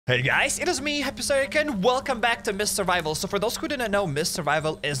Hey guys, it is me, HappyCairek, and welcome back to Mist Survival. So for those who didn't know, Mist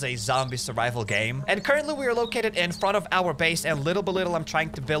Survival is a zombie survival game. And currently we are located in front of our base, and little by little I'm trying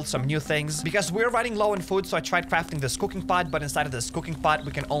to build some new things. Because we're running low on food, so I tried crafting this cooking pot, but inside of this cooking pot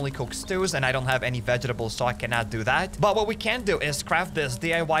we can only cook stews, and I don't have any vegetables, so I cannot do that. But what we can do is craft this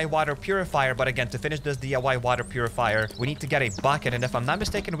DIY water purifier. But again, to finish this DIY water purifier, we need to get a bucket, and if I'm not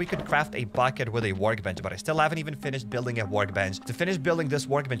mistaken, we could craft a bucket with a workbench, but I still haven't even finished building a workbench. To finish building this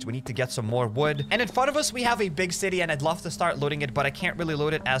workbench, we need to get some more wood. And in front of us, we have a big city, and I'd love to start looting it, but I can't really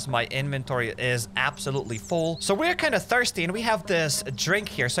loot it as my inventory is absolutely full. So we're kind of thirsty, and we have this drink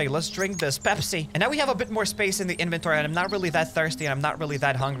here. So let's drink this Pepsi. And now we have a bit more space in the inventory, and I'm not really that thirsty, and I'm not really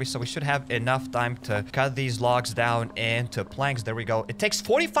that hungry, so we should have enough time to cut these logs down into planks. There we go. It takes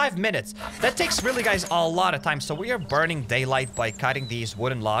 45 minutes. That takes really, guys, a lot of time. So we are burning daylight by cutting these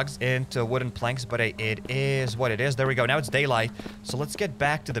wooden logs into wooden planks, but it is what it is. There we go. Now it's daylight. So let's get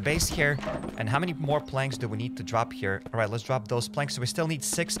back to the base here. And how many more planks do we need to drop here? All right, let's drop those planks. So we still need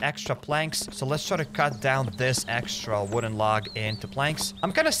 6 extra planks. So let's try to cut down this extra wooden log into planks.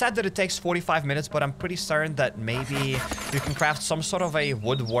 I'm kind of sad that it takes 45 minutes, but I'm pretty certain that maybe you can craft some sort of a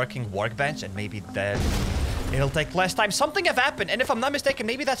woodworking workbench, and maybe then it'll take less time. Something have happened, and if I'm not mistaken,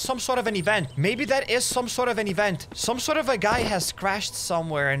 maybe that's some sort of an event. Maybe that is some sort of an event. Some sort of a guy has crashed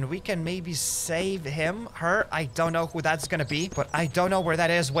somewhere, and we can maybe save him, her. I don't know who that's gonna be, but I don't know where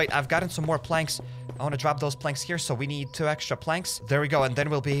that is. Wait, I've gotten some more planks. I want to drop those planks here, so we need 2 extra planks. There we go, and then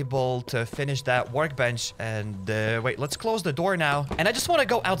we'll be able to finish that workbench. And wait, let's close the door now. And I just want to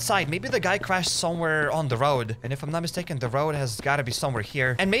go outside. Maybe the guy crashed somewhere on the road, and if I'm not mistaken, the road has got to be somewhere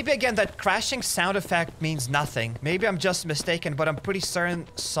here. And maybe again, that crashing sound effect means nothing. Maybe I'm just mistaken, but I'm pretty certain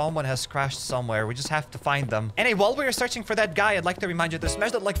someone has crashed somewhere. We just have to find them. Anyway, while we are searching for that guy, I'd like to remind you to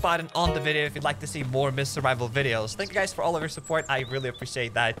smash that like button on the video if you'd like to see more Mist Survival videos. Thank you guys for all of your support. I really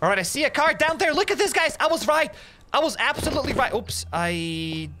appreciate that. All right, I see a car down there. Look at this, guys. I was right. I was absolutely right. Oops,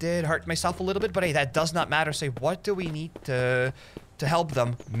 I did hurt myself a little bit, but hey, that does not matter. So what do we need to help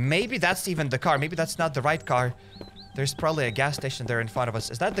them? Maybe that's even the car. Maybe that's not the right car. There's probably a gas station there in front of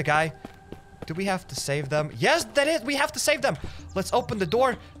us. Is that the guy? Do we have to save them? Yes, that is. We have to save them. Let's open the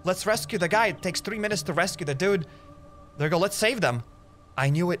door. Let's rescue the guy. It takes 3 minutes to rescue the dude. There we go. Let's save them.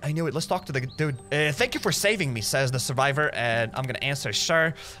 I knew it. I knew it. Let's talk to the dude. Thank you for saving me, says the survivor. And I'm going to answer,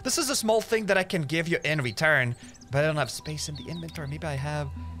 sure. This is a small thing that I can give you in return, but I don't have space in the inventory. Maybe I have.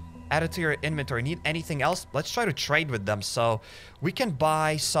 Add it to your inventory. Need anything else? Let's try to trade with them. So we can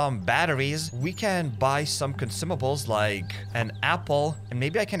buy some batteries. We can buy some consumables like an apple. And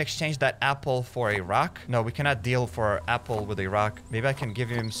maybe I can exchange that apple for a rock. No, we cannot deal for apple with a rock. Maybe I can give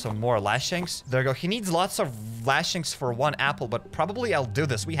him some more lashings. There we go. He needs lots of lashings for 1 apple, but probably I'll do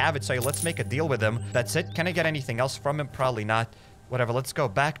this. We have it, so let's make a deal with him. That's it. Can I get anything else from him? Probably not. Whatever, let's go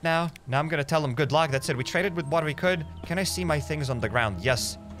back now. Now I'm gonna tell him good luck. That's it. We traded with what we could. Can I see my things on the ground?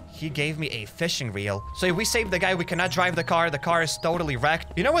 Yes. He gave me a fishing reel. So if we save the guy, we cannot drive the car. The car is totally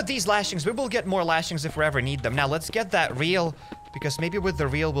wrecked. You know what? These lashings, we will get more lashings if we ever need them. Now, let's get that reel, because maybe with the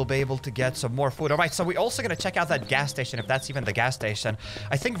reel, we'll be able to get some more food. All right, so we're also going to check out that gas station, if that's even the gas station.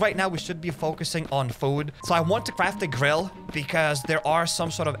 I think right now we should be focusing on food. So I want to craft a grill, because there are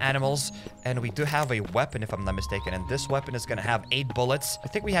some sort of animals, and we do have a weapon, if I'm not mistaken. And this weapon is going to have 8 bullets. I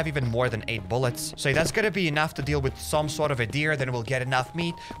think we have even more than 8 bullets. So that's going to be enough to deal with some sort of a deer. Then we'll get enough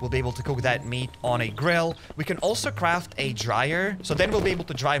meat. We'll be able to cook that meat on a grill. We can also craft a dryer. So then we'll be able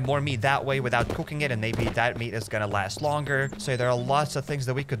to dry more meat that way without cooking it. And maybe that meat is going to last longer. So there are lots of things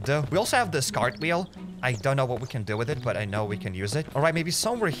that we could do. We also have this cartwheel. I don't know what we can do with it, but I know we can use it. All right, maybe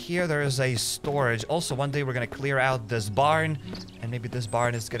somewhere here there is a storage. Also, one day we're going to clear out this barn, and maybe this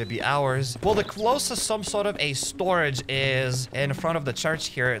barn is going to be ours. Well, the closest some sort of a storage is in front of the church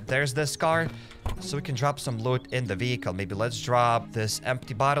here. There's this car. So we can drop some loot in the vehicle. Maybe let's drop this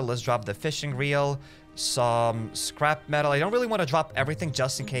empty bottle. Let's drop the fishing reel. Some scrap metal. I don't really want to drop everything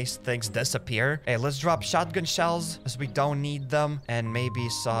just in case things disappear. Hey, let's drop shotgun shells as we don't need them, and maybe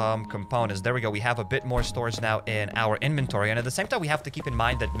some components. There we go. We have a bit more storage now in our inventory, and at the same time we have to keep in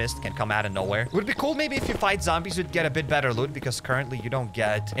mind that mist can come out of nowhere. It would be cool maybe if you fight zombies you'd get a bit better loot, because currently you don't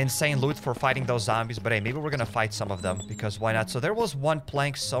get insane loot for fighting those zombies. But hey, maybe we're gonna fight some of them, because why not? So there was 1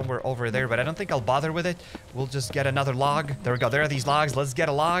 plank somewhere over there, but I don't think I'll bother with it. We'll just get another log. There we go. There are these logs. Let's get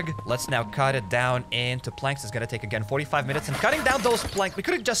a log. Let's now cut it down in into planks is gonna take, again, 45 minutes. And cutting down those planks, we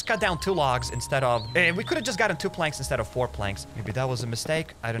could have just cut down 2 logs instead of... we could have just gotten 2 planks instead of 4 planks. Maybe that was a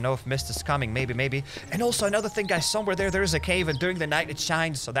mistake. I don't know if mist is coming. Maybe. And also another thing, guys, somewhere there is a cave, and during the night it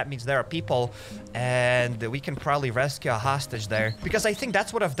shines, so that means there are people, and we can probably rescue a hostage there. Because I think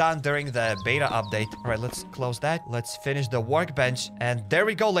that's what I've done during the beta update. All right, let's close that. Let's finish the workbench. And there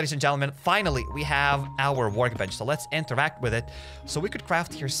we go, ladies and gentlemen. Finally, we have our workbench. So let's interact with it. So we could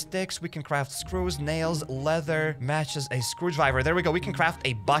craft here sticks. We can craft screws, nails, leather, matches, a screwdriver. There we go. We can craft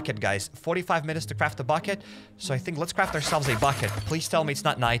a bucket, guys. 45 minutes to craft a bucket. So I think let's craft ourselves a bucket. Please tell me it's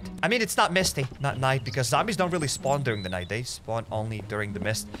not night. I mean, it's not misty. Not night, because zombies don't really spawn during the night. They spawn only during the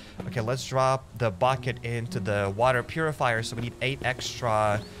mist. Okay, let's drop the bucket into the water purifier. So we need 8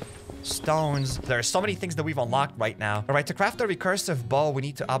 extra stones. There are so many things that we've unlocked right now. All right, to craft a recursive bow, we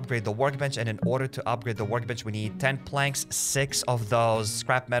need to upgrade the workbench. And in order to upgrade the workbench, we need 10 planks, 6 of those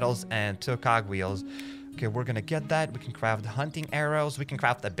scrap metals, and 2 cogwheels. Okay, we're gonna get that. We can craft hunting arrows. We can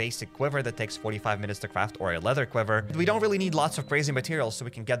craft a basic quiver that takes 45 minutes to craft, or a leather quiver. We don't really need lots of crazy materials, so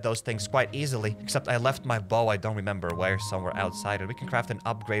we can get those things quite easily. Except I left my bow, I don't remember where, somewhere outside. And we can craft an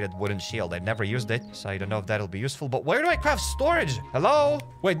upgraded wooden shield. I never used it, so I don't know if that'll be useful. But where do I craft storage? Hello?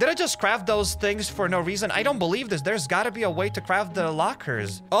 Wait, did I just craft those things for no reason? I don't believe this. There's gotta be a way to craft the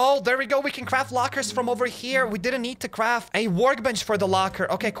lockers. Oh, there we go. We can craft lockers from over here. We didn't need to craft a workbench for the locker.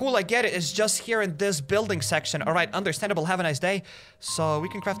 Okay, cool. I get it. It's just here in this building section. All right, understandable. Have a nice day. So we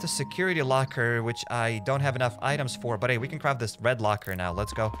can craft a security locker, which I don't have enough items for. But hey, we can craft this red locker now.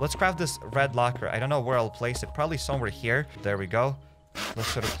 Let's go. Let's craft this red locker. I don't know where I'll place it. Probably somewhere here. There we go. Let's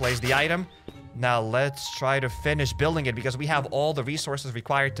sort of place the item. Now let's try to finish building it, because we have all the resources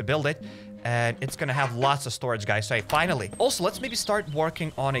required to build it. And it's gonna have lots of storage, guys. So hey, finally. Also, let's maybe start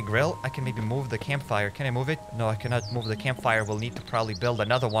working on a grill. I can maybe move the campfire. Can I move it? No, I cannot move the campfire. We'll need to probably build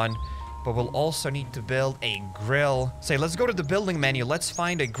another one. But we'll also need to build a grill. Say, let's go to the building menu. Let's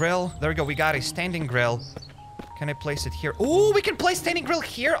find a grill. There we go. We got a standing grill. Can I place it here? Oh, we can place standing grill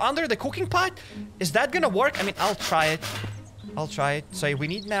here under the cooking pot? Is that gonna work? I mean, I'll try it. I'll try it. So we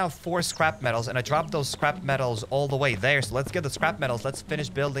need now 4 scrap metals, and I dropped those scrap metals all the way there. So let's get the scrap metals. Let's finish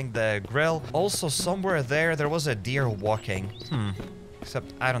building the grill. Also, somewhere there was a deer walking.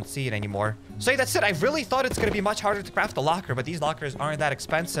 Except I don't see it anymore. So that's it. I really thought it's going to be much harder to craft a locker, but these lockers aren't that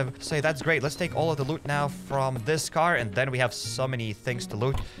expensive. So that's great. Let's take all of the loot now from this car, and then we have so many things to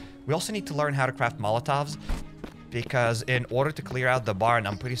loot. We also need to learn how to craft Molotovs, because in order to clear out the barn,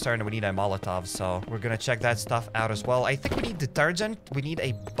 I'm pretty certain we need a Molotov. So we're gonna check that stuff out as well. I think we need detergent. We need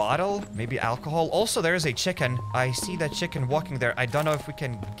a bottle, maybe alcohol. Also, there's a chicken. I see that chicken walking there. I don't know if we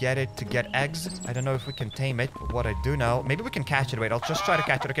can get it to get eggs. I don't know if we can tame it. But what I do know, maybe we can catch it. Wait, I'll just try to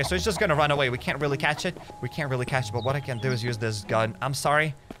catch it. Okay, so it's just gonna run away. We can't really catch it. We can't really catch it, but what I can do is use this gun. I'm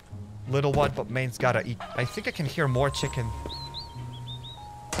sorry, little one, but main's gotta eat. I think I can hear more chicken.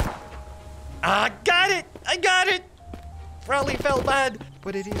 Ah, got it! I got it! Probably felt bad,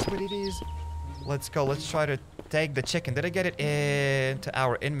 but it is what it is. Let's go. Let's try to take the chicken. Did I get it into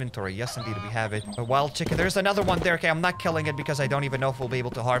our inventory? Yes, indeed, we have it. A wild chicken. There's another one there. Okay, I'm not killing it because I don't even know if we'll be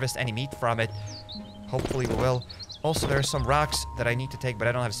able to harvest any meat from it. Hopefully we will. Also, there are some rocks that I need to take, but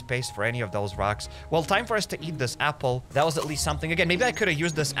I don't have space for any of those rocks. Well, time for us to eat this apple. That was at least something. Again, maybe I could have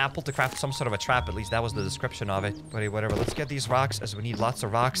used this apple to craft some sort of a trap. At least that was the description of it. But hey, whatever. Let's get these rocks, as we need lots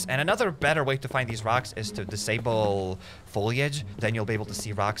of rocks. And another better way to find these rocks is to disable foliage. Then you'll be able to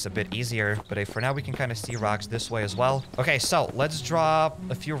see rocks a bit easier. But hey, for now, we can kind of see rocks this way as well. Okay, so let's drop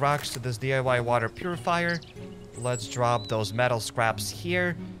a few rocks to this DIY water purifier. Let's drop those metal scraps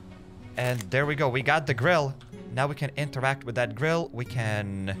here. And there we go. We got the grill. Now we can interact with that grill. We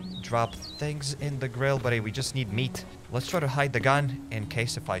can drop things in the grill, but hey, we just need meat. Let's try to hide the gun in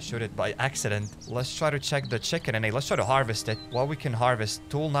case if I shoot it by accident. Let's try to check the chicken, and hey, let's try to harvest it. What we can harvest.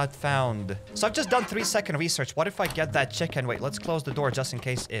 Tool not found. So I've just done 3-second research. What if I get that chicken? Wait, let's close the door just in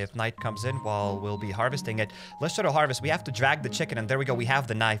case if night comes in while we'll be harvesting it. Let's try to harvest. We have to drag the chicken, and there we go. We have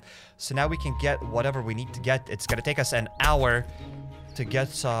the knife. So now we can get whatever we need to get. It's gonna take us an hour to get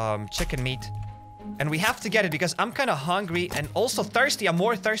some chicken meat. And we have to get it because I'm kind of hungry and also thirsty. I'm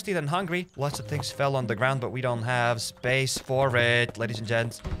more thirsty than hungry. Lots of things fell on the ground, but we don't have space for it, ladies and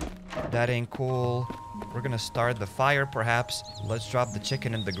gents. That ain't cool. We're gonna start the fire, perhaps. Let's drop the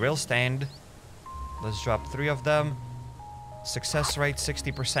chicken in the grill stand. Let's drop 3 of them. Success rate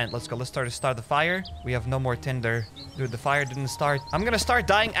 60%. Let's go. Let's start the fire. We have no more tinder. Dude, the fire didn't start. I'm gonna start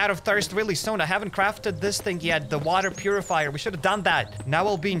dying out of thirst really soon. I haven't crafted this thing yet. The water purifier. We should have done that. Now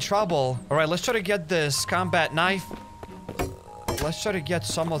we'll be in trouble. All right, let's try to get this combat knife. Let's try to get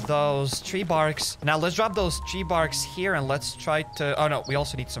some of those tree barks. Now let's drop those tree barks here and let's try to... Oh no, we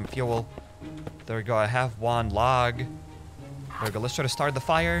also need some fuel. There we go. I have one log. There we go. Let's try to start the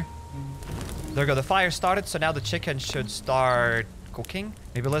fire. There we go. The fire started, so now the chicken should start cooking.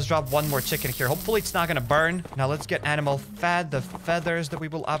 Maybe let's drop one more chicken here. Hopefully it's not gonna burn. Now let's get animal fat, the feathers that we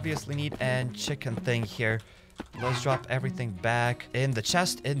will obviously need, and chicken thing here. Let's drop everything back in the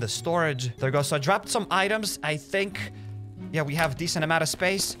chest, in the storage. There we go. So I dropped some items. I think, yeah, we have a decent amount of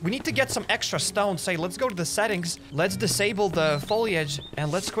space. We need to get some extra stone. Say, let's go to the settings. Let's disable the foliage and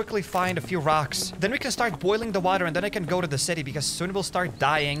let's quickly find a few rocks. Then we can start boiling the water and then I can go to the city because soon we'll start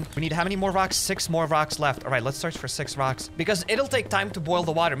dying. We need how many more rocks? 6 more rocks left. All right, let's search for 6 rocks because it'll take time to boil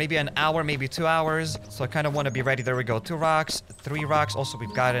the water. Maybe an hour, maybe 2 hours. So I kind of want to be ready. There we go. 2 rocks, 3 rocks. Also,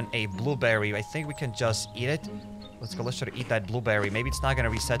 we've gotten a blueberry. I think we can just eat it. Let's go. Let's try to eat that blueberry. Maybe it's not going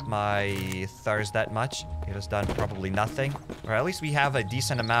to reset my thirst that much. It has done probably nothing. Or at least we have a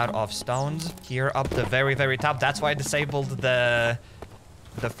decent amount of stones here up the very, very top. That's why I disabled the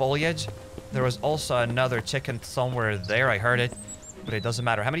foliage. There was also another chicken somewhere there. I heard it. But it doesn't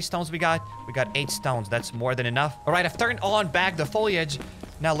matter. How many stones we got? We got 8 stones. That's more than enough. All right, I've turned on back the foliage.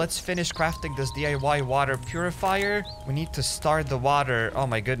 Now let's finish crafting this DIY water purifier. We need to start the water. Oh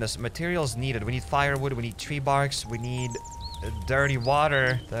my goodness. Materials needed. We need firewood. We need tree barks. We need dirty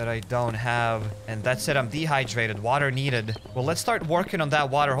water that I don't have. And that's it. I'm dehydrated. Water needed. Well, let's start working on that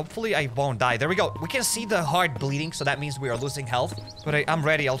water. Hopefully I won't die. There we go. We can see the heart bleeding. So that means we are losing health. But I'm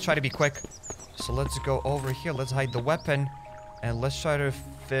ready. I'll try to be quick. So let's go over here. Let's hide the weapon. And let's try to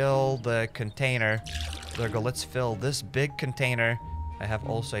fill the container. There we go. Let's fill this big container. I have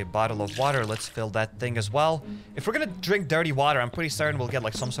also a bottle of water. Let's fill that thing as well. If we're gonna drink dirty water, I'm pretty certain we'll get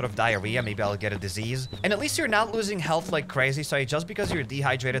like some sort of diarrhea. Maybe I'll get a disease. And at least you're not losing health like crazy. So just because you're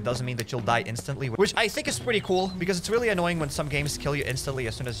dehydrated doesn't mean that you'll die instantly. Which I think is pretty cool because it's really annoying when some games kill you instantly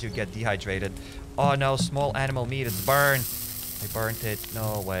as soon as you get dehydrated. Oh no, small animal meat. It's burned. I burnt it.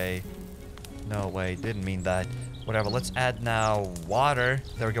 No way. No way. Didn't mean that. Whatever, let's add now water.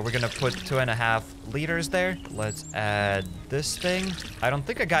 There we go. We're gonna put 2.5 liters there. Let's add this thing. I don't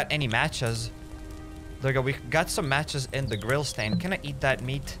think I got any matches. There we go. We got some matches in the grill stand. Can I eat that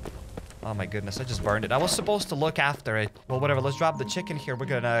meat? Oh my goodness, I just burned it. I was supposed to look after it. Well, whatever. Let's drop the chicken here. We're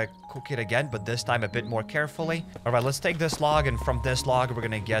gonna cook it again, but this time a bit more carefully. All right, let's take this log, and from this log, we're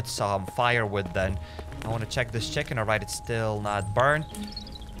gonna get some firewood then. I want to check this chicken. All right, it's still not burned.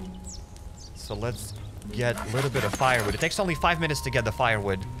 So let's get a little bit of firewood. It takes only 5 minutes to get the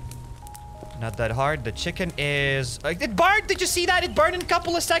firewood. Not that hard. The chicken is... it burned! Did you see that? It burned in a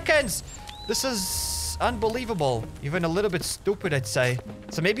couple of seconds! This is unbelievable. Even a little bit stupid, I'd say.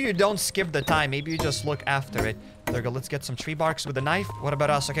 So maybe you don't skip the time. Maybe you just look after it. There we go. Let's get some tree barks with a knife. What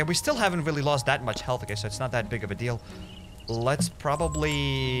about us? Okay, we still haven't really lost that much health. Okay, so it's not that big of a deal. Let's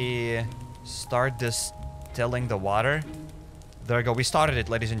probably start distilling the water. There we go. We started it,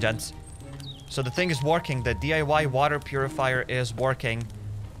 ladies and gents. So the thing is working. The DIY water purifier is working.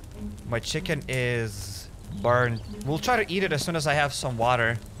 My chicken is burned. We'll try to eat it as soon as I have some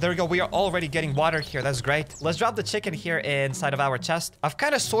water. There we go. We are already getting water here. That's great. Let's drop the chicken here inside of our chest. I've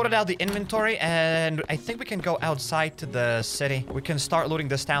kind of sorted out the inventory and I think we can go outside to the city. We can start looting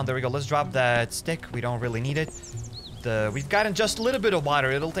this town. There we go. Let's drop that stick. We don't really need it. We've gotten just a little bit of water.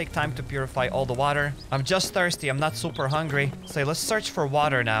 It'll take time to purify all the water. I'm just thirsty. I'm not super hungry. So let's search for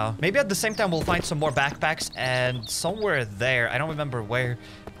water now. Maybe at the same time we'll find some more backpacks and somewhere there, I don't remember where,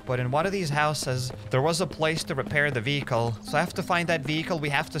 but in one of these houses, there was a place to repair the vehicle. So I have to find that vehicle. We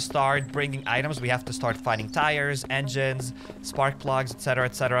have to start bringing items. We have to start finding tires, engines, spark plugs, etc.,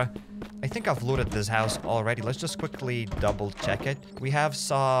 etc. I think I've looted this house already. Let's just quickly double check it. We have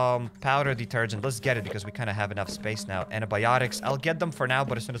some powder detergent. Let's get it because we kind of have enough space now. Antibiotics. I'll get them for now,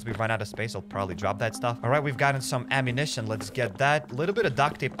 but as soon as we run out of space, I'll probably drop that stuff. All right, we've gotten some ammunition. Let's get that. A little bit of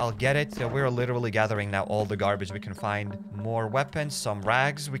duct tape. I'll get it. So we're literally gathering now all the garbage we can find. More weapons, some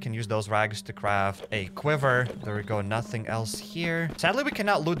rags. We can use those rags to craft a quiver. There we go. Nothing else here. Sadly, we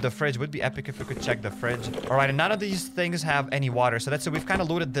cannot loot the fridge. Would be epic if we could check the fridge. All right, and none of these things have any water. So that's it. We've kind of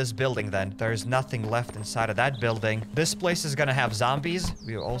looted this building then. There's nothing left inside of that building. This place is gonna have zombies.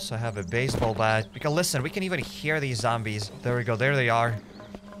 We also have a baseball bat. Because listen, we can even hear these zombies. There we go. There they are.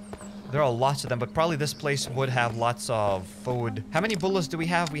 There are lots of them, but probably this place would have lots of food. How many bullets do we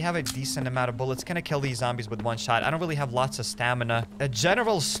have? We have a decent amount of bullets. Can I kill these zombies with one shot? I don't really have lots of stamina. A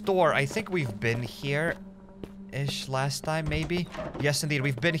general store. I think we've been here. ish last time, maybe? Yes, indeed.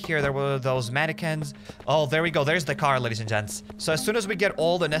 We've been here. There were those mannequins. Oh, there we go. There's the car, ladies and gents. So as soon as we get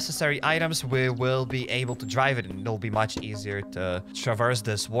all the necessary items, we will be able to drive it, and it'll be much easier to traverse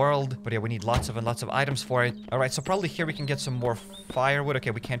this world. But yeah, we need lots of items for it. All right, so probably here we can get some more firewood.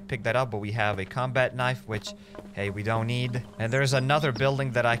 Okay, we can't pick that up, but we have a combat knife, which, hey, we don't need. And there's another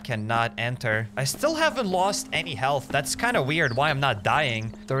building that I cannot enter. I still haven't lost any health. That's kind of weird why I'm not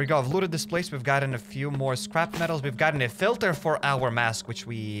dying. There we go. I've looted this place. We've gotten a few more scrap metals. We've gotten a filter for our mask, which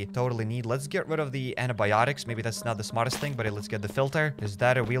we totally need. Let's get rid of the antibiotics. Maybe that's not the smartest thing, but let's get the filter. Is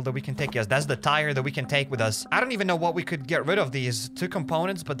that a wheel that we can take? Yes, that's the tire that we can take with us. I don't even know what we could get rid of these 2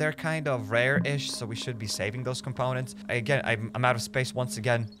 components, but they're kind of rare-ish, so we should be saving those components. Again, I'm out of space once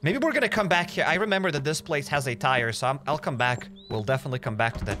again. Maybe we're gonna come back here. I remember that this place has a tire, so I'll come back. We'll definitely come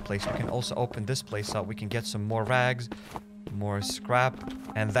back to that place. We can also open this place up. We can get some more rags, more scrap,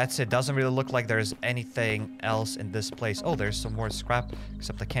 and that's it. Doesn't really look like there's anything else in this place. Oh, there's some more scrap,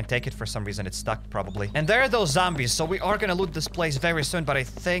 except I can't take it for some reason. It's stuck probably. And there are those zombies, so we are gonna loot this place very soon, but I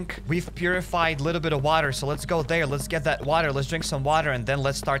think we've purified a little bit of water, so let's go there. Let's get that water. Let's drink some water, and then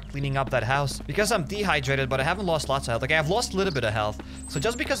let's start cleaning up that house. Because I'm dehydrated, but I haven't lost lots of health. Like, I have lost a little bit of health. So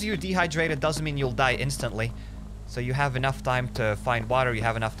just because you're dehydrated doesn't mean you'll die instantly. So you have enough time to find water, you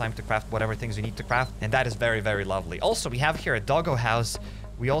have enough time to craft whatever things you need to craft, and that is very, very lovely. Also, we have here a doggo house.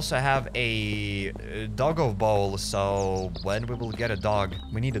 We also have a doggo bowl, so when we will get a dog,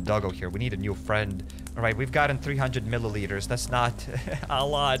 we need a doggo here. We need a new friend. All right, we've gotten 300 milliliters. That's not a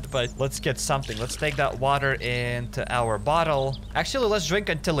lot, but let's get something. Let's take that water into our bottle. Actually, let's drink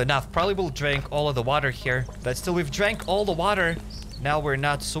until enough. Probably we'll drink all of the water here. But still, we've drank all the water. Now we're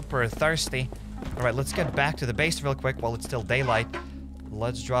not super thirsty. All right, let's get back to the base real quick while it's still daylight.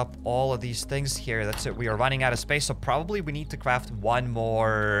 Let's drop all of these things here. That's it. We are running out of space, so probably we need to craft 1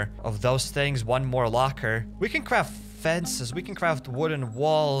 more of those things, 1 more locker. We can craft fences. We can craft wooden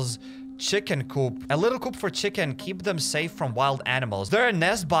walls, chicken coop, a little coop for chicken. Keep them safe from wild animals. There are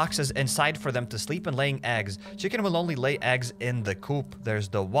nest boxes inside for them to sleep and laying eggs. Chicken will only lay eggs in the coop. There's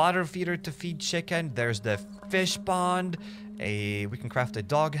the water feeder to feed chicken. There's the fish pond. We can craft a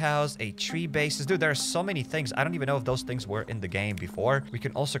doghouse, a tree bases. Dude, there are so many things. I don't even know if those things were in the game before. We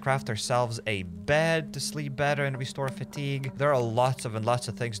can also craft ourselves a bed to sleep better and restore fatigue. There are lots of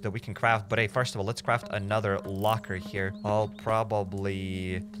things that we can craft. But hey, first of all, let's craft another locker here. I'll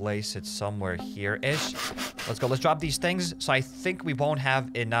probably place it somewhere here-ish. Let's go. Let's drop these things. So I think we won't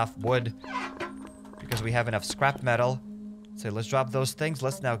have enough wood because we have enough scrap metal. So let's drop those things.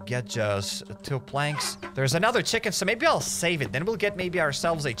 Let's now get just 2 planks. There's another chicken, so maybe I'll save it. Then we'll get maybe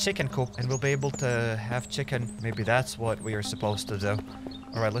ourselves a chicken coop, and we'll be able to have chicken. Maybe that's what we are supposed to do.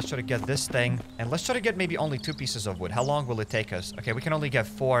 All right, let's try to get this thing. And let's try to get maybe only 2 pieces of wood. How long will it take us? Okay, we can only get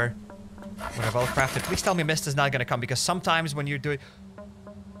 4. Whatever, I'll craft it. Please tell me mist is not gonna come, because sometimes when you're doing...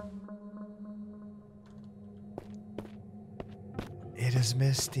 It is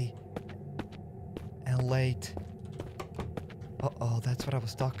misty. And late. Uh-oh, that's what I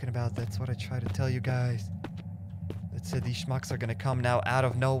was talking about. That's what I tried to tell you guys. That's it. These schmucks are gonna come now out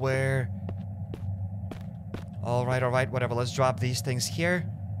of nowhere. All right, whatever. Let's drop these things here.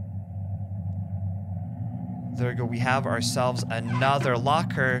 There we go. We have ourselves another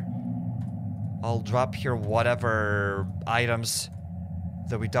locker. I'll drop here whatever items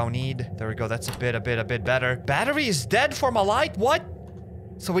that we don't need. There we go. That's a bit better. Battery is dead for my light? What?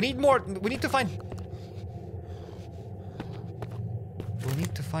 So we need more. We need to find... We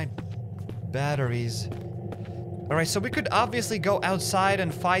need to find batteries. Alright, so we could obviously go outside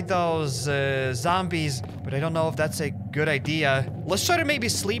and fight those zombies, but I don't know if that's a good idea. Let's try to maybe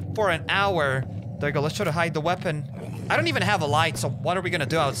sleep for an hour. There you go, let's try to hide the weapon. I don't even have a light, so what are we gonna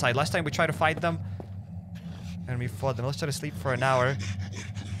do outside? Last time we tried to fight them, and we fought them. Let's try to sleep for an hour.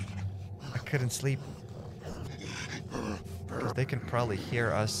 I couldn't sleep. Because they can probably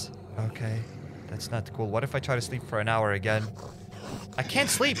hear us. Okay, that's not cool. What if I try to sleep for an hour again? I can't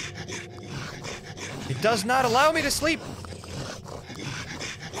sleep. It does not allow me to sleep.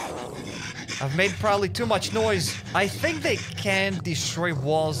 I've made probably too much noise. I think they can destroy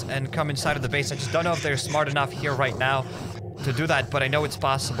walls and come inside of the base. I just don't know if they're smart enough here right now to do that, but I know it's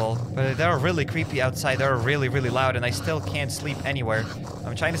possible. But they're really creepy outside. They're really, really loud, and I still can't sleep anywhere.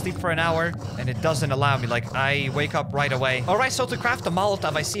 I'm trying to sleep for an hour, and it doesn't allow me. Like, I wake up right away. All right, so to craft a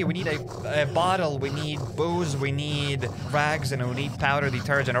Molotov, I see we need a bottle, we need booze, we need rags, and we need powder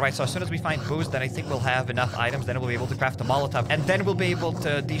detergent. All right, so as soon as we find booze, then I think we'll have enough items. Then we'll be able to craft a Molotov, and then we'll be able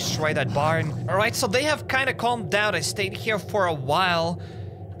to destroy that barn. All right, so they have kind of calmed down. I stayed here for a while,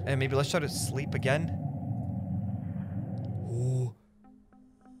 and maybe let's try to sleep again.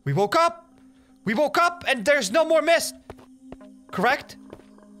 We woke up! We woke up and there's no more mist. Correct?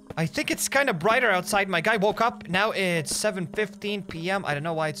 I think it's kind of brighter outside. My guy woke up. Now it's 7:15 p.m. I don't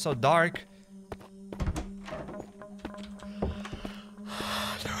know why it's so dark.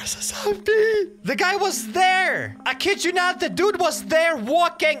 There was a zombie. The guy was there. I kid you not. The dude was there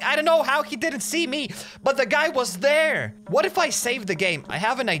walking. I don't know how he didn't see me, but the guy was there. What if I save the game? I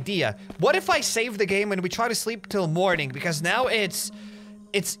have an idea. What if I save the game and we try to sleep till morning? Because now it's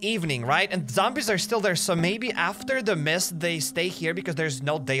evening, right? And zombies are still there, so maybe after the mist, they stay here because there's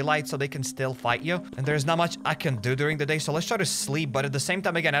no daylight, so they can still fight you. And there's not much I can do during the day, so let's try to sleep. But at the same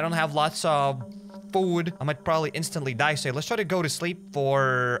time, again, I don't have lots of food. I might probably instantly die, so let's try to go to sleep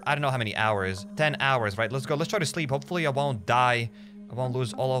for, I don't know how many hours. 10 hours, right? Let's go. Let's try to sleep. Hopefully, I won't die. I won't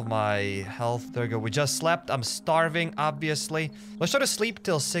lose all of my health. There we go. We just slept. I'm starving, obviously. Let's try to sleep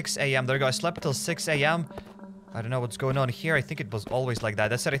till 6 a.m. There we go. I slept till 6 a.m. I don't know what's going on here. I think it was always like that.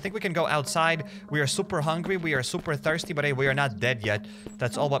 That's it. I think we can go outside. We are super hungry. We are super thirsty, but hey, we are not dead yet.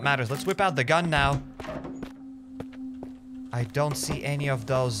 That's all what matters. Let's whip out the gun now. I don't see any of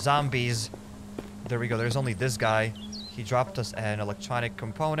those zombies. There we go. There's only this guy. He dropped us an electronic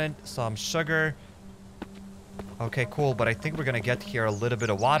component, some sugar. Okay, cool. But I think we're gonna get here a little bit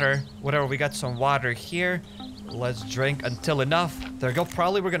of water. Whatever, we got some water here. Let's drink until enough. There we go.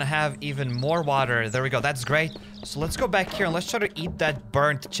 Probably we're gonna have even more water. There we go. That's great. So let's go back here and let's try to eat that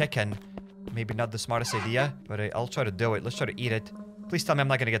burnt chicken. Maybe not the smartest idea, but I'll try to do it. Let's try to eat it. Please tell me I'm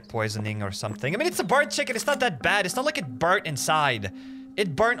not gonna get poisoning or something. I mean, it's a burnt chicken. It's not that bad. It's not like it burnt inside.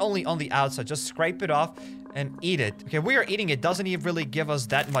 It burnt only on the outside. Just scrape it off and eat it. Okay, we are eating it. Doesn't even really give us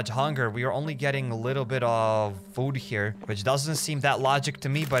that much hunger. We are only getting a little bit of food here, which doesn't seem that logic to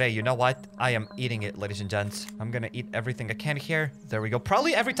me, but hey, you know what? I am eating it, ladies and gents. I'm gonna eat everything I can here. There we go.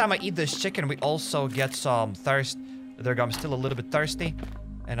 Probably every time I eat this chicken, we also get some thirst. There we go. I'm still a little bit thirsty.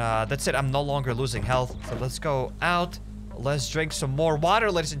 And that's it. I'm no longer losing health. So let's go out. Let's drink some more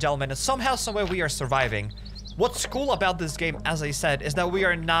water, ladies and gentlemen. And somehow, someway, we are surviving. What's cool about this game, as I said, is that we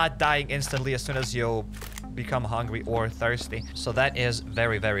are not dying instantly as soon as you become hungry or thirsty. So that is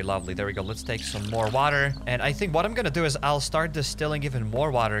very, very lovely. There we go. Let's take some more water. And I think what I'm gonna do is I'll start distilling even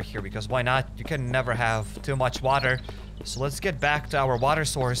more water here, because why not? You can never have too much water. So let's get back to our water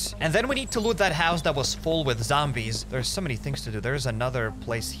source. And then we need to loot that house that was full with zombies. There's so many things to do. There's another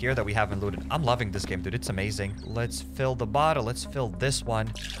place here that we haven't looted. I'm loving this game, dude. It's amazing. Let's fill the bottle. Let's fill this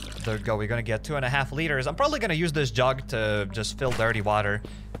one. There we go. We're gonna get 2.5 liters. I'm probably gonna use this jug to just fill dirty water.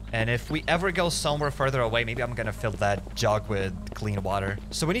 And if we ever go somewhere further away, maybe I'm gonna fill that jug with clean water.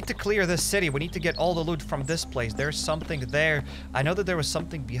 So we need to clear this city. We need to get all the loot from this place. There's something there. I know that there was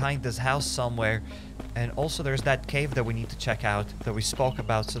something behind this house somewhere. And also there's that cave that we need to check out that we spoke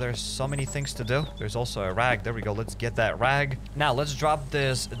about. So there's so many things to do. There's also a rag. There we go. Let's get that rag. Now let's drop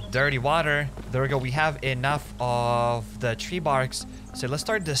this dirty water. There we go. We have enough of the tree barks. So let's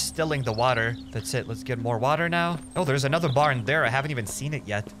start distilling the water. That's it. Let's get more water now. Oh, there's another barn there. I haven't even seen it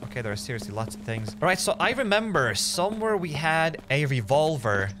yet. Okay, there are seriously lots of things. All right, so I remember somewhere we had a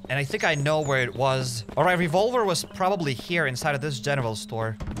revolver, and I think I know where it was. All right, revolver was probably here inside of this general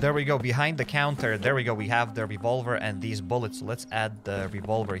store. There we go, behind the counter. There we go. We have the revolver and these bullets. So let's add the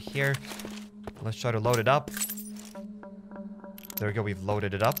revolver here. Let's try to load it up. There we go. We've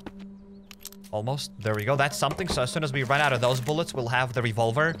loaded it up. Almost. There we go. That's something. So as soon as we run out of those bullets, we'll have the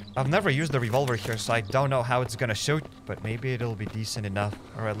revolver. I've never used the revolver here, so I don't know how it's gonna shoot, but maybe it'll be decent enough.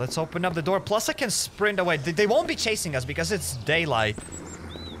 All right, let's open up the door. Plus, I can sprint away. They won't be chasing us because it's daylight.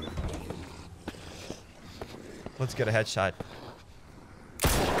 Let's get a headshot.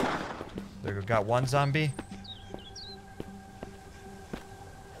 There we go. Got one zombie.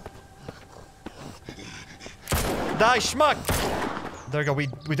 Die, schmuck! There we go.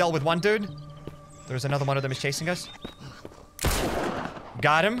 We dealt with one dude. There's another one of them is chasing us.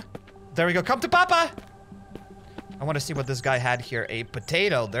 Got him. There we go. Come to Papa! I want to see what this guy had here. A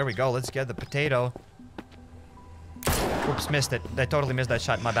potato. There we go. Let's get the potato. Oops, missed it. I totally missed that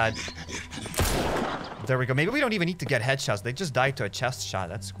shot. My bad. There we go. Maybe we don't even need to get headshots. They just died to a chest shot.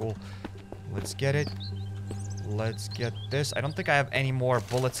 That's cool. Let's get it. Let's get this. I don't think I have any more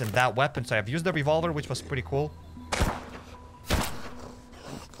bullets in that weapon, so I've used the revolver, which was pretty cool.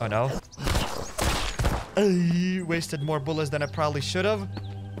 Oh no. Wasted more bullets than I probably should have.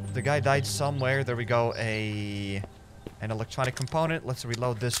 The guy died somewhere. There we go. An electronic component. Let's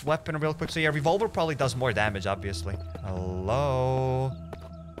reload this weapon real quick. So yeah, revolver probably does more damage, obviously. Hello?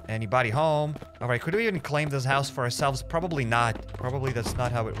 Anybody home? Alright, could we even claim this house for ourselves? Probably not. Probably that's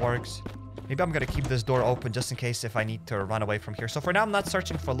not how it works. Maybe I'm gonna keep this door open just in case if I need to run away from here. So for now, I'm not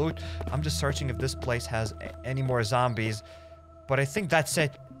searching for loot. I'm just searching if this place has any more zombies. But I think that's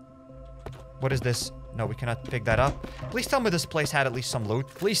it. What is this? No, we cannot pick that up. Please tell me this place had at least some loot.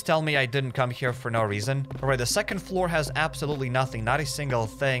 Please tell me I didn't come here for no reason. All right, the second floor has absolutely nothing. Not a single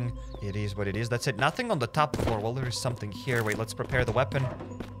thing. It is what it is. That's it. Nothing on the top floor. Well, there's something here. Wait, let's prepare the weapon.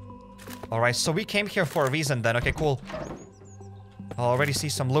 All right, so we came here for a reason then. Okay, cool. I already see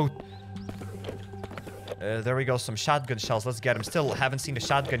some loot. There we go. Some shotgun shells. Let's get them. Still haven't seen a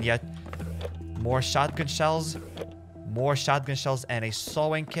shotgun yet. More shotgun shells. More shotgun shells and a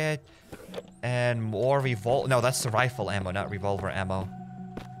sewing kit. And more no, that's the rifle ammo, not revolver ammo.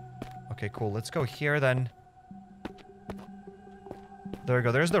 Okay, cool. Let's go here then. There we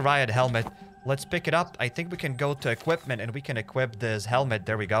go. There's the riot helmet. Let's pick it up. I think we can go to equipment and we can equip this helmet.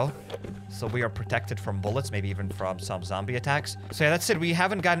 There we go. So we are protected from bullets, maybe even from some zombie attacks. So yeah, that's it. We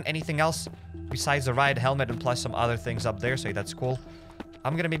haven't gotten anything else besides the riot helmet and plus some other things up there. So yeah, that's cool.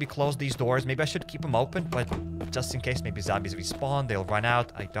 I'm gonna maybe close these doors. Maybe I should keep them open, but just in case maybe zombies respawn, they'll run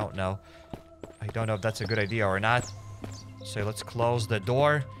out. I don't know. I don't know if that's a good idea or not. So let's close the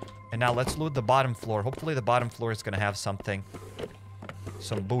door. And now let's loot the bottom floor. Hopefully the bottom floor is gonna have something.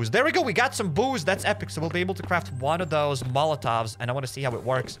 Some booze. There we go. We got some booze. That's epic. So we'll be able to craft one of those Molotovs. And I want to see how it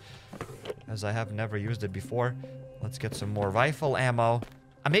works, as I have never used it before. Let's get some more rifle ammo.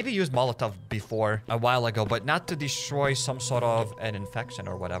 I maybe used Molotov before a while ago, but not to destroy some sort of an infection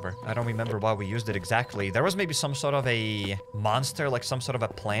or whatever. I don't remember why we used it exactly. There was maybe some sort of a monster, like some sort of a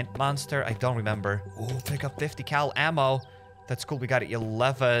plant monster. I don't remember. Oh, pick up 50 cal ammo. That's cool. We got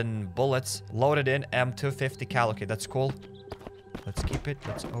 11 bullets loaded in M250 cal. Okay, that's cool. Let's keep it.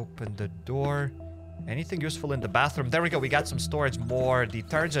 Let's open the door. Anything useful in the bathroom? There we go. We got some storage. More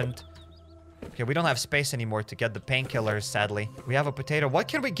detergent. Okay, we don't have space anymore to get the painkillers, sadly. We have a potato. What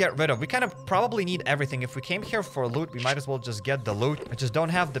can we get rid of? We kind of probably need everything. If we came here for loot, we might as well just get the loot. I just don't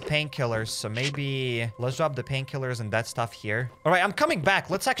have the painkillers, so maybe let's drop the painkillers and that stuff here. All right, I'm coming back.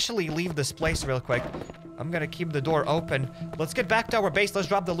 Let's actually leave this place real quick. I'm gonna keep the door open. Let's get back to our base. Let's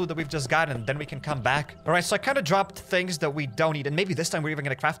drop the loot that we've just gotten, and then we can come back. All right, so I kind of dropped things that we don't need, and maybe this time we're even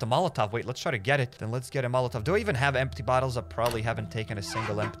gonna craft a Molotov. Wait, let's try to get it. Then let's get a Molotov. Do I even have empty bottles? I probably haven't taken a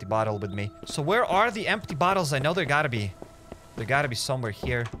single empty bottle with me. So where are the empty bottles? I know there gotta be. There gotta be somewhere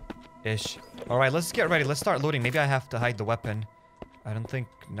here-ish. All right, let's get ready. Let's start looting. Maybe I have to hide the weapon. I don't think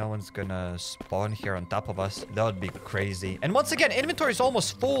no one's gonna spawn here on top of us. That would be crazy. And once again, inventory is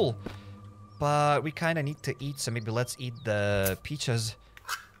almost full. But we kind of need to eat, so maybe let's eat the peaches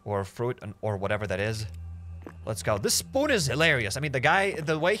or fruit or whatever that is. Let's go. This spoon is hilarious. I mean,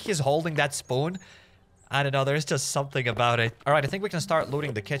 the way he's holding that spoon, I don't know, there's just something about it. All right, I think we can start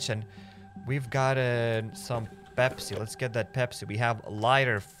looting the kitchen. We've got some Pepsi. Let's get that Pepsi. We have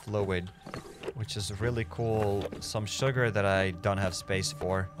lighter fluid, which is really cool. Some sugar that I don't have space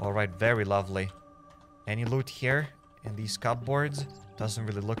for. All right, very lovely. Any loot here in these cupboards? Doesn't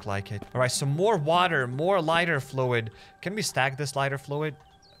really look like it. All right, so more water, more lighter fluid. Can we stack this lighter fluid?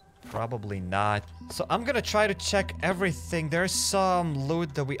 Probably not. So I'm gonna try to check everything. There's some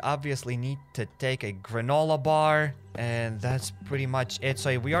loot that we obviously need to take. A granola bar. And that's pretty much it.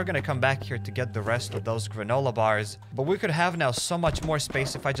 So we are gonna come back here to get the rest of those granola bars. But we could have now so much more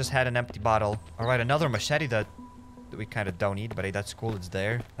space if I just had an empty bottle. All right, another machete that we kind of don't need, but hey, that's cool. It's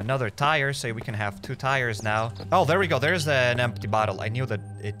there. Another tire, so we can have 2 tires now. Oh, there we go. There's an empty bottle. I knew that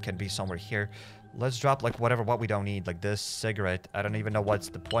it can be somewhere here. Let's drop like what we don't need, like this cigarette. I don't even know what's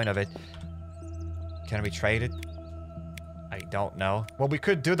the point of it. Can we trade it? I don't know. What we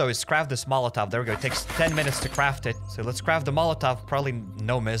could do though is craft this Molotov. There we go. It takes 10 minutes to craft it. So let's craft the Molotov. Probably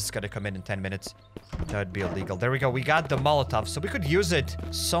no miss is gonna come in 10 minutes. That'd be illegal. There we go. We got the Molotov. So we could use it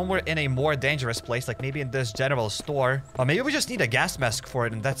somewhere in a more dangerous place, like maybe in this general store. Or maybe we just need a gas mask for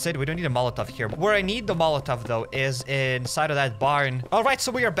it, and that's it. We don't need a Molotov here. Where I need the Molotov, though, is inside of that barn. All right,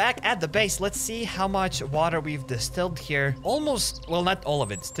 so we are back at the base. Let's see how much water we've distilled here. Almost, well, not all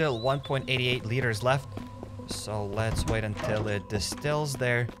of it. Still 1.88 liters left. So let's wait until it distills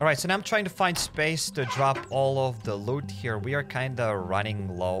there. All right, so now I'm trying to find space to drop all of the loot here. We are kind of running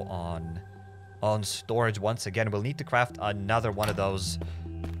low on storage once again. We'll need to craft another one of those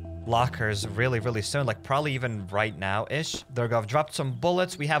lockers really soon, like probably even right now-ish. There we go. I've dropped some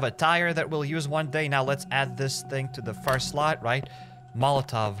bullets. We have a tire that we'll use one day. Now let's add this thing to the first slot, right?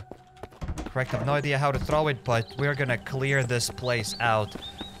 Molotov. Correct. I have no idea how to throw it, but we're gonna clear this place out.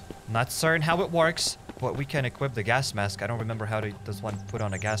 Not certain how it works, but we can equip the gas mask. I don't remember how does one put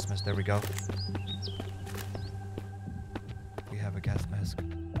on a gas mask. There we go. We have a gas mask.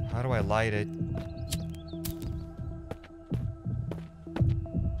 How do I light it?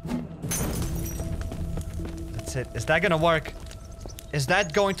 That's it. Is that gonna work? Is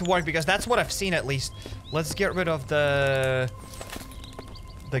that going to work? Because that's what I've seen at least. Let's get rid of the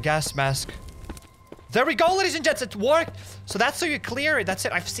gas mask. There we go, ladies and gents. It worked. So that's how you clear it. That's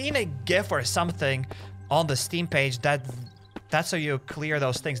it. I've seen a GIF or something on the Steam page that's how you clear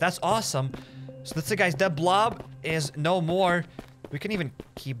those things. That's awesome. So that's it, guys. That blob is no more. We can even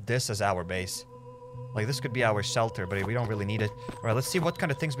keep this as our base. Like, this could be our shelter, but we don't really need it. All right, let's see what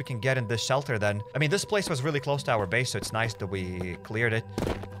kind of things we can get in this shelter then. I mean, this place was really close to our base, so it's nice that we cleared it.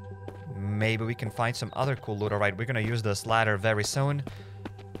 Maybe we can find some other cool loot. All right, we're gonna use this ladder very soon.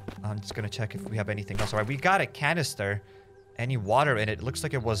 I'm just gonna check if we have anything else. All right, we got a canister. Any water in it? It looks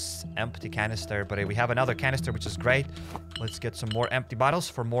like it was empty canister, but we have another canister, which is great. Let's get some more empty bottles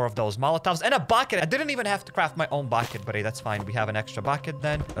for more of those Molotovs. And a bucket! I didn't even have to craft my own bucket, but hey, that's fine. We have an extra bucket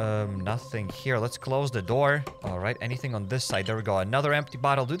then. Nothing here. Let's close the door. All right, anything on this side? There we go. Another empty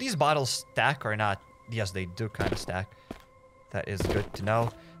bottle. Do these bottles stack or not? Yes, they do kind of stack. That is good to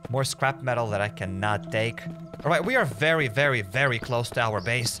know. More scrap metal that I cannot take. All right, we are very, very, very close to our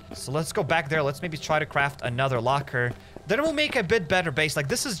base. So let's go back there. Let's maybe try to craft another locker. Then we'll make a bit better base. Like,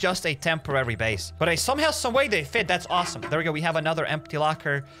 this is just a temporary base. But somehow, some way they fit. That's awesome. There we go. We have another empty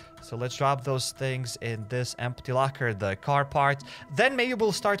locker. So let's drop those things in this empty locker, the car parts. Then maybe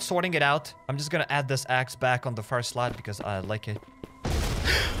we'll start sorting it out. I'm just going to add this axe back on the first slot because I like it.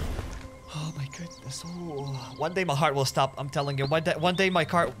 Oh my goodness. Oh, one day my heart will stop. I'm telling you. One day my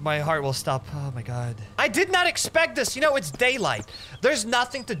heart will stop. Oh my god. I did not expect this. You know, it's daylight. There's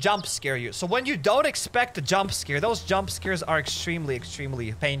nothing to jump scare you. So when you don't expect a jump scare, those jump scares are extremely,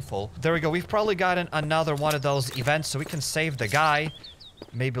 extremely painful. There we go. We've probably gotten another one of those events so we can save the guy.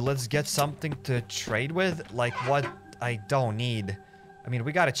 Maybe let's get something to trade with. Like what I don't need. I mean,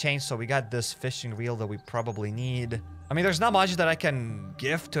 we got a chainsaw. We got this fishing reel that we probably need. I mean, there's not much that I can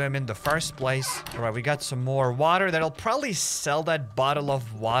give to him in the first place. All right, we got some more water. That'll probably sell that bottle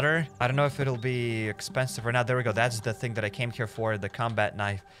of water. I don't know if it'll be expensive or not. There we go. That's the thing that I came here for, the combat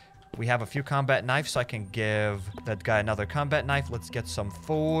knife. We have a few combat knives, so I can give that guy another combat knife. Let's get some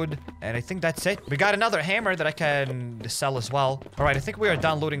food. And I think that's it. We got another hammer that I can sell as well. All right, I think we are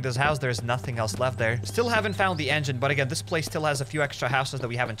done looting this house. There's nothing else left there. Still haven't found the engine, but again, this place still has a few extra houses that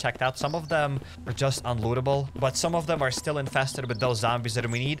we haven't checked out. Some of them are just unlootable, but some of them are still infested with those zombies, and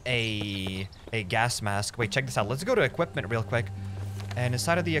we need a gas mask. Wait, check this out. Let's go to equipment real quick. And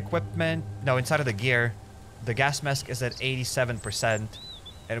inside of the equipment, no, inside of the gear, the gas mask is at 87%.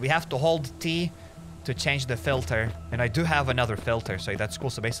 And we have to hold T to change the filter. And I do have another filter, so that's cool.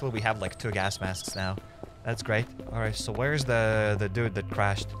 So basically, we have like 2 gas masks now. That's great. All right, so where's the dude that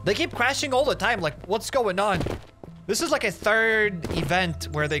crashed? They keep crashing all the time. Like, what's going on? This is like a 3rd event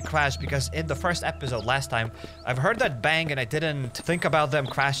where they crash, because in the first episode last time, I've heard that bang and I didn't think about them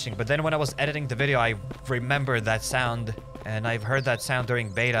crashing. But then when I was editing the video, I remembered that sound. And I've heard that sound during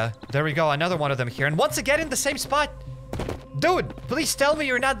beta. There we go, another one of them here. And once again in the same spot. Dude, please tell me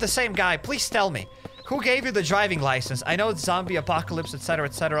you're not the same guy. Please tell me. Who gave you the driving license? I know it's zombie apocalypse,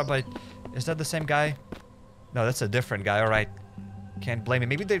 etc., but is that the same guy? No, that's a different guy. All right. Can't blame me.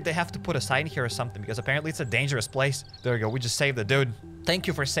 Maybe they have to put a sign here or something, because apparently it's a dangerous place. There we go. We just saved the dude. Thank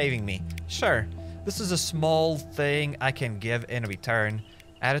you for saving me. Sure. This is a small thing I can give in return.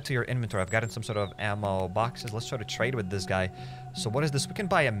 Add it to your inventory. I've gotten some sort of ammo boxes. Let's try to trade with this guy. So what is this? We can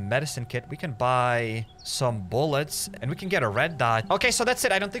buy a medicine kit. We can buy some bullets. And we can get a red dot. Okay, so that's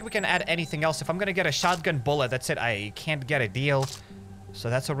it. I don't think we can add anything else. If I'm gonna get a shotgun bullet, that's it. I can't get a deal. So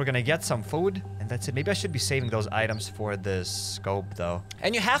that's what we're gonna get, some food. And that's it. Maybe I should be saving those items for this scope, though.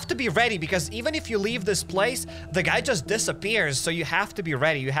 And you have to be ready, because even if you leave this place, the guy just disappears. So you have to be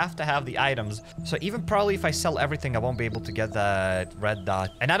ready. You have to have the items. So even probably if I sell everything, I won't be able to get that red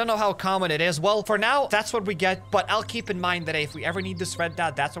dot. And I don't know how common it is. Well, for now, that's what we get. But I'll keep in mind that if we ever need this red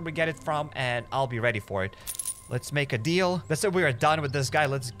dot, that's where we get it from. And I'll be ready for it. Let's make a deal. That's it. We are done with this guy.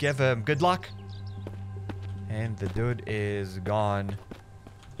 Let's give him good luck. And the dude is gone.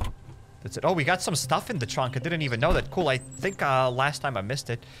 That's it. Oh, we got some stuff in the trunk. I didn't even know that. Cool. I think last time I missed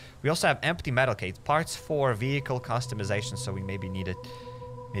it. We also have empty metal case. Parts for vehicle customization, so we maybe need it.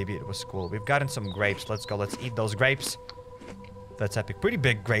 Maybe it was cool. We've gotten some grapes. Let's go. Let's eat those grapes. That's epic. Pretty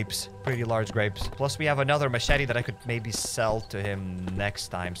big grapes. Pretty large grapes. Plus, we have another machete that I could maybe sell to him next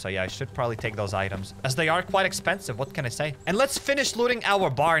time. So yeah, I should probably take those items, as they are quite expensive. What can I say? And let's finish looting our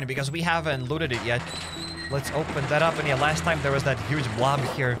barn, because we haven't looted it yet. Let's open that up. And yeah, last time there was that huge blob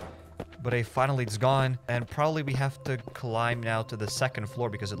here. But finally it's gone. And probably we have to climb now to the 2nd floor,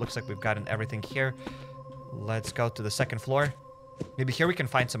 because it looks like we've gotten everything here. Let's go to the 2nd floor. Maybe here we can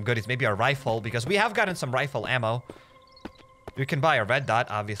find some goodies. Maybe a rifle, because we have gotten some rifle ammo. We can buy a red dot,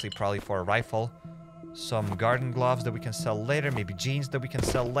 obviously, probably for a rifle. Some garden gloves that we can sell later. Maybe jeans that we can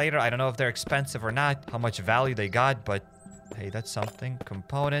sell later. I don't know if they're expensive or not, how much value they got, but Hey, that's something.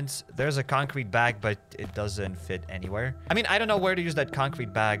 Components. There's a concrete bag, but it doesn't fit anywhere. I mean, I don't know where to use that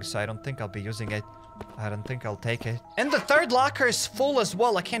concrete bag, so I don't think I'll be using it. I don't think I'll take it. And the third locker is full as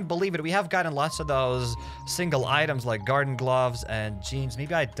well. I can't believe it. We have gotten lots of those single items like garden gloves and jeans.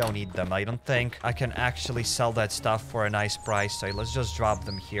 Maybe I don't need them. I don't think I can actually sell that stuff for a nice price. So let's just drop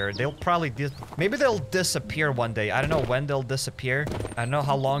them here. They'll probably... Maybe they'll disappear one day. I don't know when they'll disappear. I don't know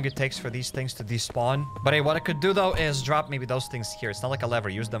how long it takes for these things to despawn. But hey, what I could do though is drop maybe those things here. It's not like I'll ever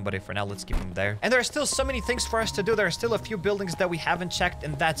use them, but hey, for now, let's keep them there. And there are still so many things for us to do. There are still a few buildings that we haven't checked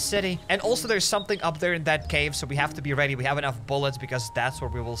in that city. And also there's something up there in that cave, so we have to be ready. We have enough bullets because that's where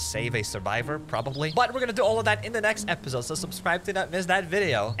we will save a survivor, probably. But we're gonna do all of that in the next episode, so subscribe to not miss that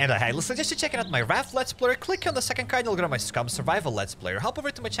video. And I highly suggest you checking out my Raft Let's Player. Click on the second card and you'll go to my Scum Survival Let's Player. Hop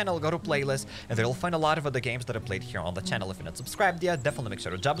over to my channel, go to playlist, and there you'll find a lot of other games that are played here on the channel. If you're not subscribed yet, definitely make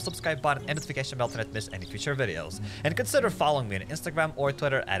sure to drop a subscribe button and notification bell to not miss any future videos. And consider following me on Instagram or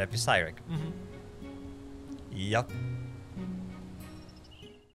Twitter at HappyCairek. Yup.